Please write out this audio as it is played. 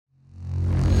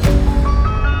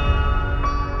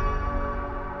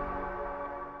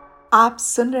आप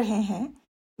सुन रहे हैं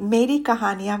मेरी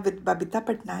कहानियां with Babita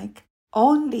Patnaik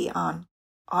only on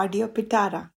audio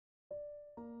पिटारा।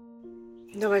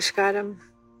 नमस्कारम,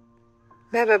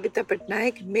 मैं बबीता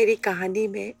पटनायक मेरी कहानी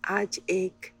में आज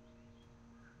एक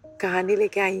कहानी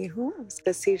लेके आई हूँ।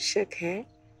 उसका शीर्षक है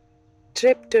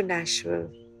ट्रिप टू नेशविल।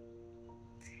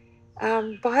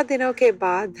 बहुत दिनों के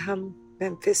बाद हम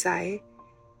मेम्फिस आए।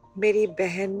 मेरी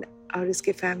बहन और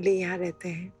उसकी फैमिली यहाँ रहते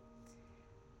हैं।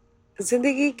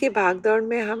 जिंदगी के भागदौड़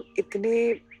में हम इतने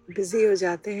बिजी हो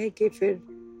जाते हैं कि फिर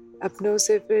अपनों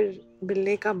से फिर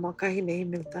मिलने का मौका ही नहीं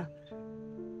मिलता।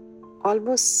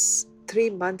 ऑलमोस्ट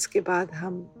 3 months के बाद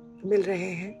हम मिल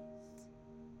रहे हैं।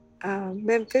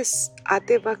 मेम्फिस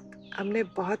आते वक्त हमने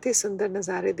बहुत ही सुंदर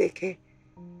नज़ारे देखे।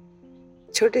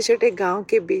 छोटे छोटे गांव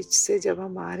के बीच से जब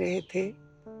हम आ रहे थे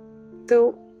तो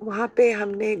वहाँ पे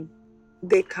हमने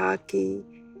देखा कि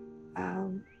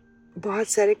बहुत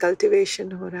सारे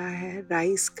कल्टीवेशन हो रहा है,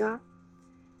 राइस का,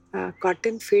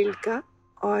 कॉटन फील्ड का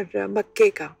और मक्के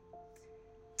का।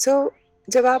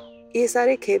 जब आप ये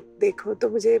सारे खेत देखो तो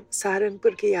मुझे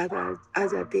सहारनपुर की याद आ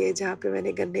जाती है, जहाँ पे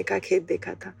मैंने गन्ने का खेत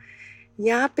देखा था।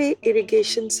 यहाँ पे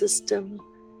इरिगेशन सिस्टम,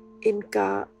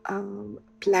 इनका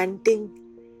planting,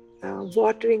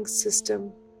 watering system,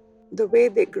 the way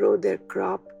they grow there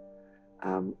crop,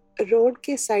 road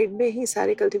के साइड में ही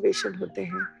सारे कल्टीवेशन होते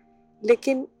हैं,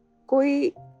 लेकिन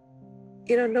कोई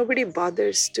nobody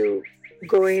bothers to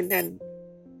go in and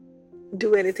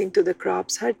do anything to the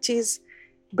crops। हर चीज़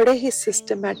बड़े ही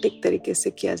सिस्टमैटिक तरीके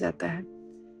से किया जाता है।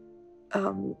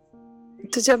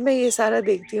 तो जब मैं ये सारा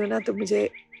देखती हूँ ना तो मुझे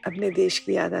अपने देश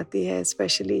की याद आती है,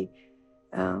 स्पेशली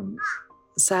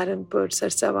सहारनपुर,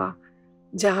 सरसवा,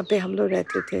 जहाँ पे हम लोग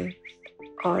रहते थे।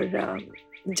 और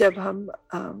जब हम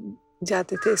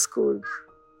जाते थे स्कूल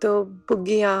तो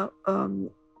बुग्गियाँ,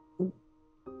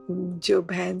 जो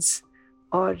भैंस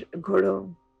और घोड़ों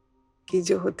की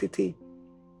जो होती थी,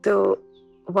 तो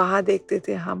वहाँ देखते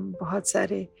थे हम बहुत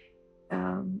सारे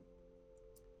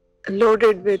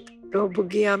लोडेड विथ,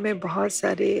 बुग्गिया में बहुत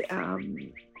सारे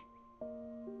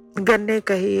गन्ने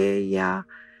कहिए या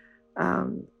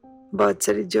बहुत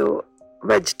सारी जो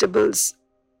वेजिटेबल्स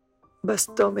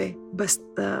बस्तों में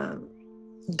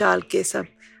डाल के सब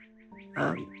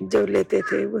जो लेते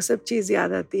थे, वो सब चीज़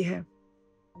याद आती है।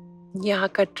 यहाँ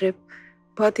का ट्रिप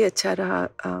बहुत ही अच्छा रहा।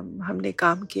 हमने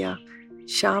काम किया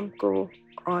शाम को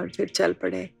और फिर चल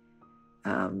पड़े।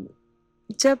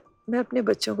 जब मैं अपने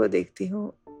बच्चों को देखती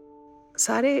हूँ,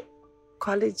 सारे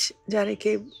कॉलेज जाने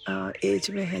के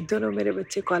एज में हैं। दोनों मेरे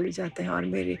बच्चे कॉलेज जाते हैं और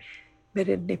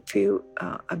मेरे नेफ्यू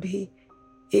अभी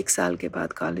 1 साल के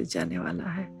बाद कॉलेज जाने वाला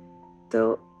है।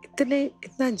 तो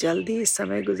इतना जल्दी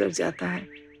समय गुजर जाता है।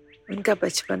 उनका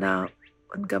बचपना,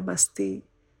 उनका मस्ती,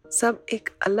 सब एक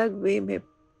अलग वे में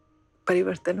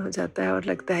परिवर्तन हो जाता है और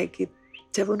लगता है कि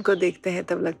जब उनको देखते हैं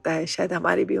तब लगता है शायद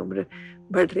हमारी भी उम्र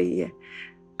बढ़ रही है।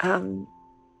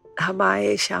 हम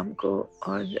आए शाम को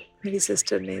और मेरी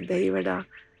सिस्टर ने दही वड़ा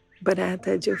बनाया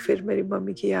था, जो फिर मेरी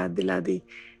मम्मी की याद दिला दी।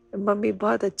 मम्मी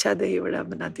बहुत अच्छा दही वड़ा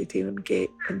बनाती थी।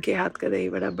 उनके हाथ का दही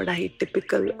वड़ा बड़ा ही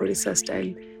typical Orissa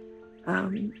style,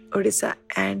 Orissa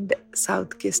and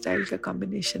south के स्टाइल का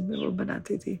कॉम्बिनेशन में वो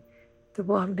बनाती थी। तो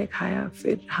वो हमने खाया।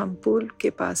 फिर हम पूल के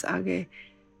पास आ गए।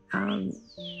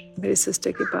 मेरी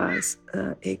सिस्टर के पास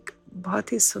एक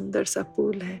बहुत ही सुंदर सा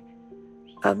पूल है।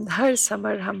 हर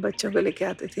समर हम बच्चों को लेके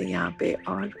आते थे यहाँ पे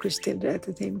और कुछ दिन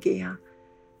रहते थे इनके यहाँ,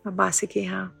 मासी के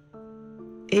यहाँ।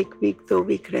 1 वीक 2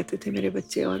 वीक रहते थे मेरे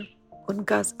बच्चे और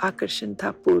उनका आकर्षण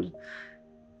था पूल।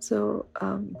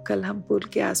 कल हम पूल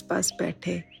के आसपास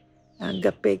बैठे,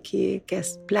 गप्पे किए,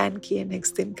 कैसे प्लान किए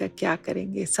नेक्स्ट दिन का क्या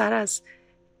करेंगे। सारा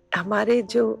हमारे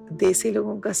जो देसी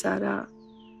लोगों का सारा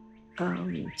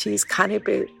चीज़ खाने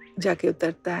पे जाके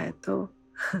उतरता है। तो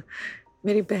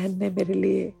मेरी बहन ने मेरे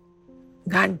लिए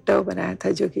घांटो बनाया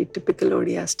था, जो कि टिपिकल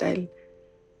ओडिया स्टाइल,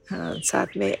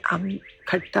 साथ में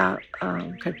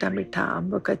खट्टा मीठा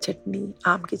आम का चटनी,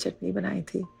 आम की चटनी बनाई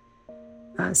थी।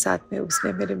 साथ में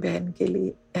उसने मेरे बहन के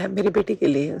लिए, मेरी बेटी के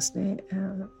लिए उसने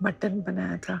मटन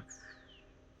बनाया था।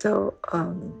 तो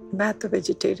मैं तो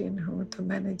वेजिटेरियन हूँ, तो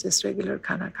मैंने जस्ट रेगुलर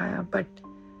खाना खाया। बट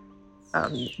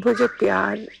वो जो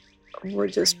प्यार, वो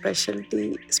जो स्पेशल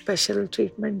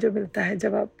ट्रीटमेंट जो मिलता है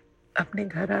जब आप अपने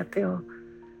घर आते हो,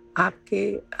 आपके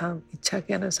इच्छा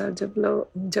के अनुसार,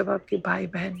 जब आपके भाई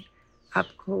बहन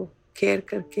आपको केयर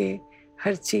करके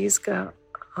हर चीज़ का,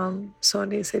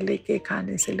 सोने से लेके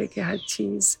खाने से लेके हर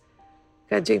चीज़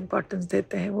का जो इम्पोर्टेंस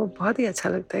देते हैं, वो बहुत ही अच्छा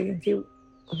लगता है। क्योंकि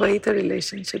वही तो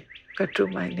रिलेशनशिप का ट्रू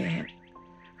मायने है।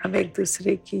 हम एक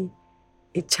दूसरे की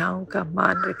इच्छाओं का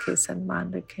मान रखें,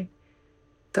 सम्मान रखें।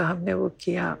 तो हमने वो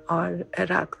किया और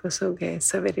रात को सो गए।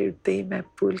 सवेरे उठते ही मैं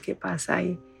पूल के पास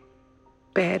आई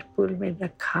पैर पूल में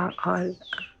रखा और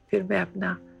फिर मैं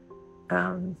अपना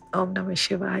ओम नमः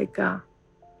शिवाय का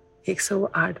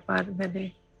 108 बार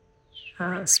मैंने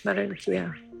स्मरण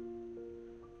किया।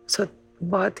 सो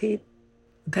बहुत ही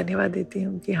धन्यवाद देती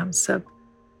हूँ कि हम सब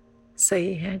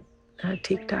सही हैं,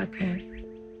 ठीक ठाक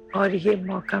हैं और ये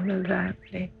मौका मिल रहा है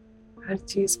अपने हर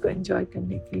चीज़ को एंजॉय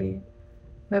करने के लिए।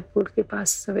 मैं पूल के पास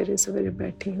सवेरे सवेरे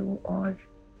बैठी हूँ और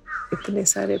इतने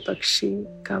सारे पक्षी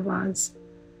का आवाज़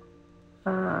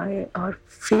और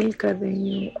फील कर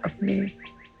रही हूँ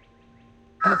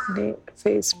अपने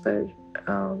फेस पर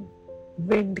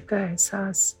विंड का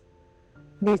एहसास,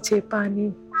 नीचे पानी,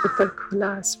 ऊपर खुला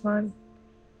आसमान,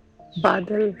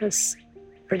 बादल बस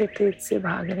बड़े तेज से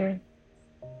भाग रहे हैं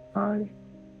और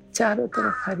चारों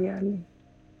तरफ हरियाली।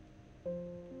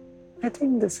 I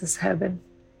think this is heaven.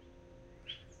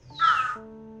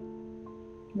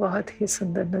 बहुत ही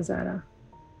सुंदर नज़ारा।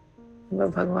 मैं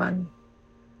भगवान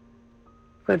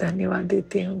को धन्यवाद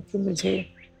देती हूँ कि मुझे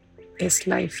इस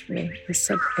लाइफ में ये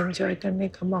सब एंजॉय करने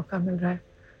का मौका मिल रहा है,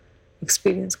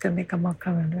 एक्सपीरियंस करने का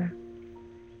मौका मिल रहा है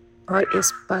और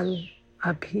इस पल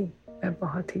अभी मैं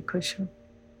बहुत ही खुश हूँ।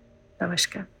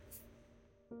 नमस्कार।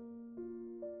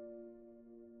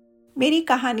 मेरी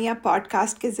कहानियाँ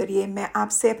पॉडकास्ट के ज़रिए मैं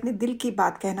आपसे अपने दिल की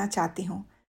बात कहना चाहती हूँ।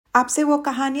 आपसे वो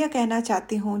कहानियाँ कहना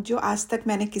चाहती हूँ जो आज तक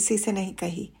मैंने किसी से नहीं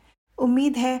कही।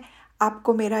 उम्मीद है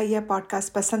आपको मेरा यह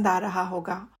पॉडकास्ट पसंद आ रहा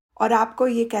होगा और आपको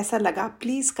ये कैसा लगा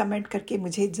प्लीज़ कमेंट करके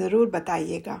मुझे ज़रूर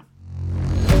बताइएगा।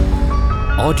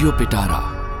 ऑडियो पिटारा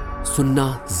सुनना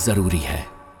ज़रूरी है।